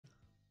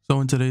So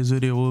in today's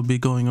video, we'll be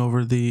going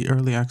over the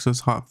early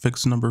access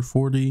hotfix number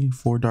 40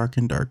 for Dark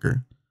and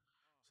Darker.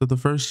 So the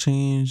first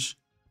change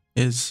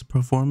is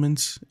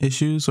performance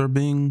issues are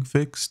being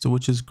fixed,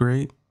 which is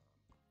great.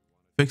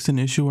 Fix an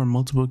issue where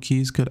multiple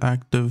keys could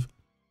active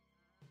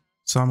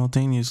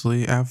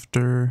simultaneously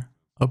after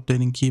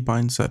updating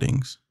keybind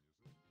settings.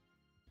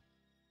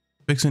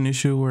 Fix an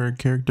issue where a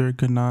character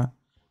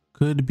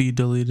could be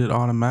deleted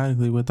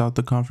automatically without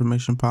the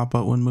confirmation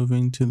pop-up when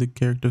moving to the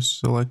character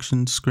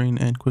selection screen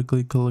and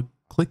quickly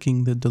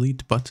clicking the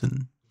delete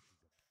button.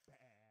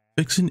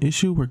 Fix an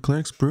issue where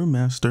Cleric's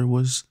Brewmaster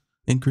was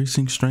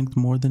increasing strength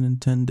more than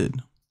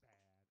intended.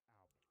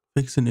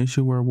 Fix an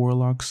issue where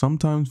Warlocks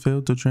sometimes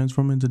failed to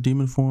transform into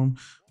demon form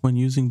when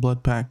using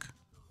Blood Pack.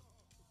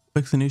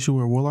 Fix an issue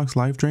where Warlock's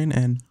Life Drain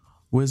and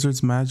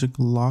Wizard's Magic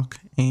Lock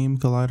Aim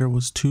Collider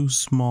was too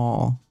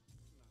small.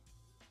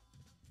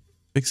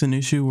 Fix an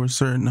issue where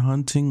certain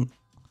hunting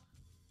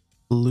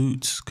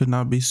loots could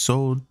not be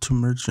sold to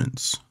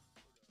merchants.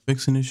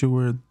 Fix an issue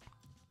where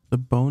the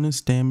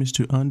bonus damage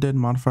to undead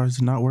modifiers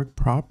did not work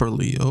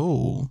properly.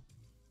 Oh,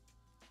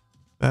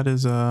 that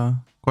is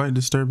quite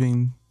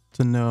disturbing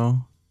to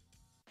know,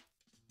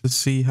 to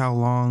see how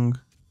long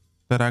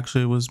that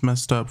actually was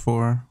messed up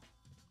for.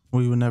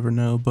 We would never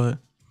know, but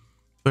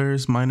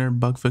various minor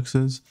bug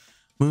fixes.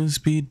 Movement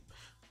speed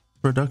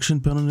reduction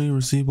penalty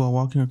received while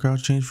walking or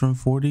crouch changed from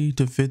 40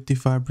 to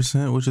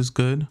 55%, which is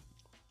good.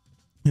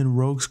 And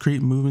Rogue's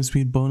Creep movement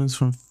speed bonus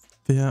from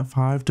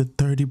 5 to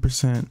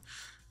 30%.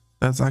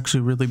 That's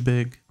actually really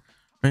big.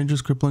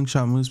 Ranger's crippling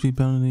shot movement speed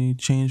penalty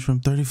changed from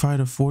 35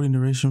 to 40,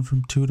 duration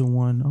from 2 to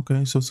 1.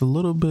 Okay, so it's a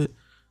little bit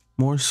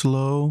more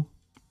slow,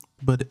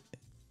 but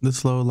the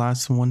slow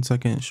lasts 1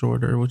 second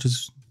shorter, which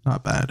is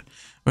not bad.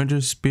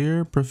 Ranger's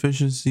spear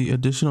proficiency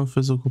additional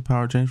physical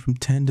power changed from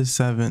 10 to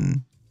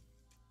 7.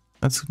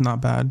 That's not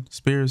bad.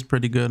 Spear is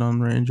pretty good on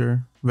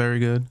Ranger. Very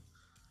good.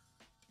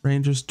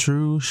 Ranger's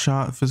true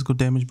shot physical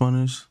damage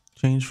bonus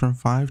changed from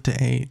 5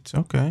 to 8.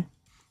 Okay.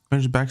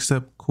 Ranger's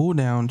backstep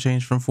cooldown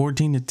changed from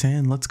 14 to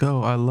 10. Let's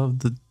go. I love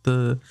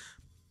the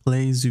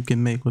plays you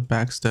can make with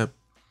backstep.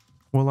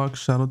 Warlock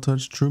Shadow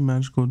Touch true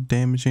magical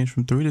damage changed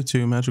from 3 to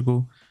 2.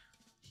 Magical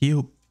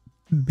heal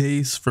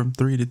base from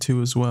 3 to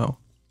 2 as well.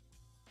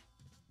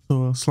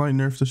 So a slight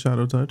nerf to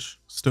Shadow Touch.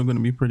 Still going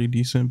to be pretty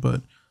decent,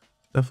 but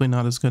definitely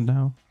not as good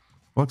now.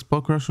 Warlock's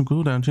Bulk Rush from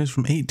cooldown changed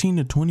from 18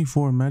 to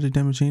 24. Magic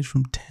damage changed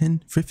from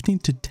 15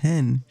 to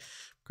 10.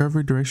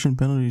 Recovery duration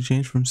penalty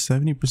changed from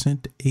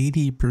 70% to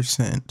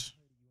 80%.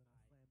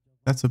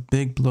 That's a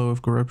big blow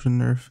of corruption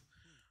nerf.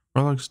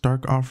 Warlock's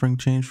Dark Offering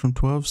changed from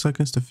 12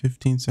 seconds to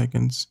 15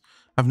 seconds.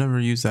 I've never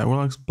used that.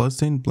 Warlock's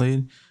Bloodstained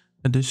Blade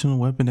additional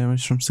weapon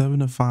damage from 7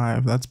 to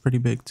 5. That's pretty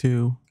big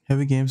too.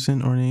 Heavy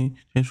Gamson Ornate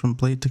changed from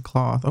blade to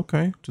cloth.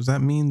 Okay, does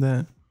that mean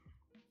that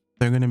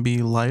they're going to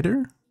be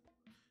lighter?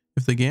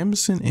 If the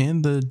Gambeson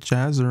and the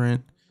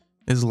Jazzerant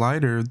is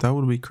lighter, that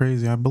would be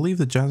crazy. I believe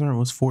the Jazzerant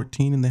was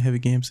 14 and the Heavy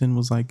Gambeson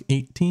was like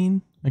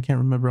 18. I can't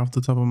remember off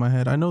the top of my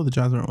head. I know the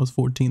Jazzerant was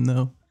 14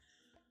 though.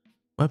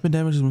 Weapon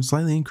damage has been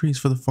slightly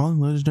increased for the falling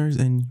legendaries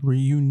and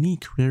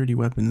unique rarity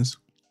weapons.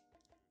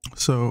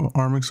 So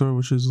Armixor,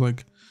 which is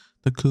like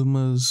the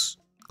Kuma's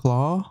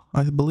Claw,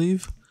 I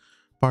believe.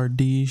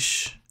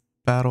 Bardiche,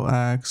 Battle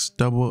Axe,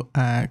 Double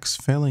Axe,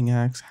 Failing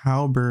Axe,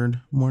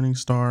 Halberd,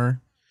 Morningstar.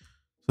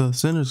 So the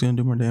Cinder's gonna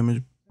do more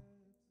damage.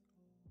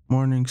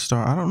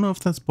 Morningstar. I don't know if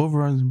that's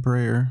Pulverize and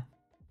Prayer.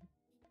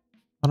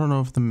 I don't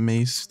know if the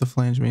mace, the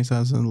flange mace,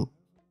 has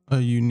a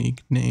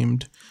unique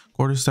named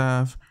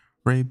Quarterstaff,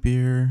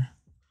 Rapier,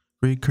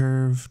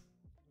 Recurve,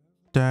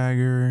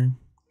 Dagger,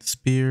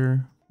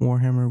 Spear,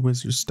 Warhammer,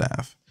 Wizard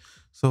Staff.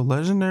 So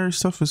legendary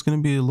stuff is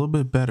gonna be a little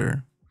bit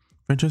better.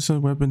 Franchise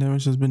weapon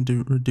damage has been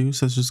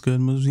reduced. That's just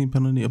good. Movement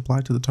penalty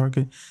applied to the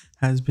target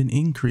has been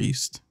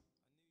increased.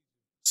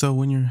 So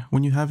when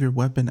you have your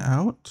weapon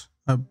out,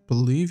 I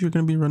believe you're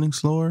going to be running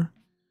slower.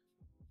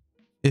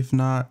 If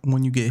not,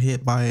 when you get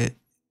hit by it,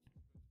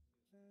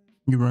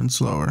 you run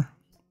slower.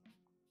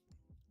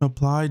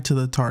 Applied to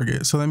the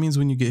target. So that means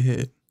when you get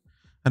hit.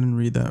 I didn't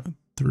read that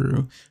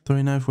through.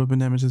 Throwing knife weapon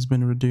damage has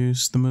been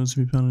reduced. The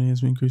movement penalty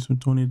has been increased from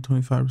 20 to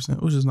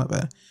 25%, which is not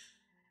bad.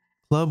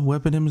 Club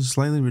weapon damage is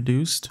slightly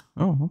reduced.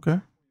 Oh,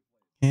 okay.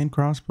 Hand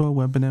crossbow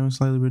weapon damage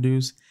slightly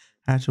reduced.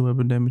 Hatchet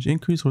weapon damage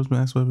increase.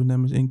 Horseman axe weapon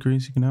damage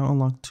increase. You can now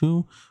unlock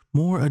 2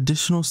 more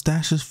additional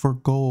stashes for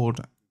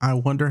gold. I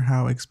wonder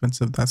how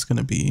expensive that's going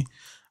to be.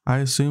 I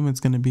assume it's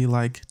going to be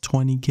like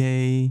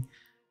 20k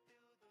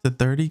to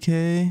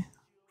 30k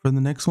for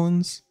the next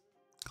ones.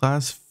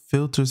 Class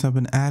filters have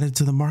been added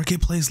to the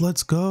marketplace.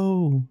 Let's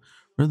go.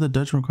 What are the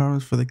Dutch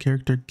requirements for the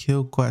character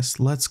kill quest?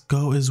 Let's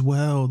go as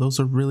well. Those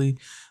are really,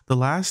 the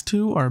last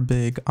 2 are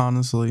big,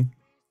 honestly.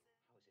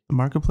 The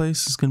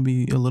marketplace is going to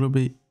be a little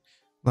bit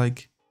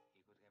like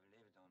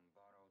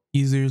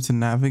easier to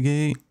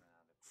navigate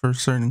for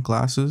certain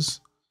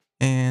classes,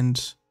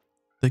 and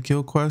the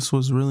kill quest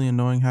was really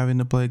annoying, having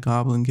to play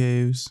goblin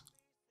caves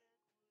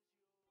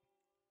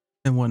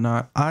and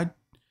whatnot. I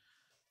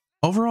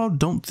overall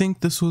don't think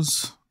this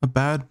was a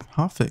bad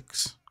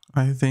hotfix.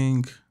 I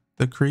think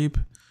the creep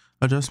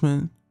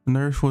adjustment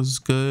nerf was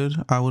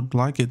good. I would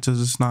like it to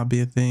just not be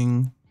a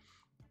thing,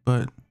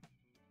 but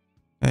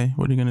hey,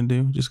 what are you gonna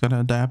do? Just gotta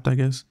adapt, I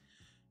guess.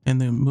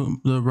 And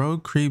the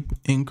rogue creep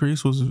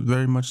increase was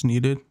very much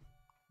needed.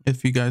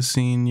 If you guys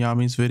seen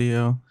Yami's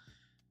video,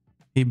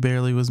 he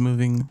barely was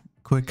moving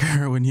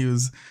quicker when he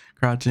was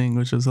crouching,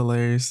 which was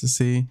hilarious to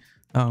see.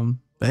 But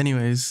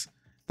anyways,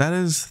 that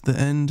is the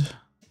end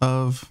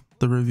of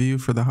the review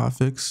for the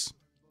hotfix.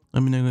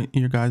 Let me know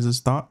your guys'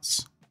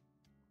 thoughts.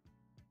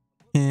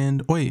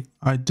 And wait,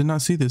 I did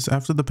not see this.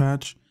 After the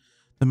patch,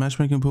 the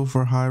matchmaking pool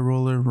for high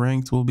roller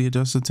ranked will be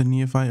adjusted to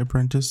Neophyte,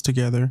 Apprentice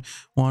together,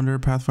 Wanderer,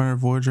 Pathfinder,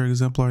 Voyager,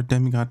 Exemplar,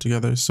 Demigod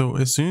together. So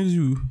as soon as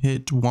you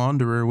hit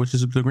Wanderer, which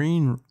is the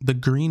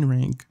green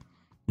rank,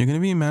 you're gonna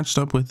be matched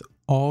up with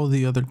all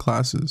the other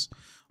classes,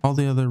 all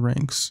the other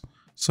ranks.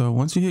 So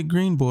once you hit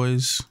green,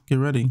 boys, get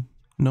ready.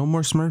 No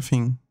more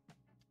smurfing.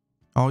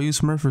 All you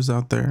smurfers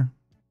out there,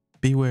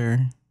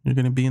 beware. You're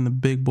gonna be in the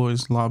big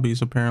boys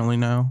lobbies apparently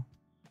now.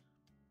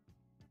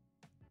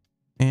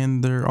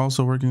 And they're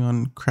also working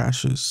on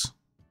crashes.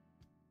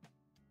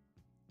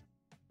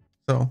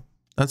 So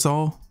that's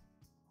all.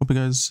 Hope you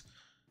guys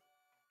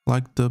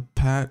like the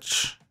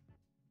patch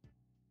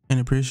and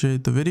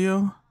appreciate the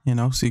video.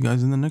 And I'll see you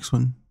guys in the next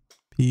one.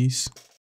 Peace.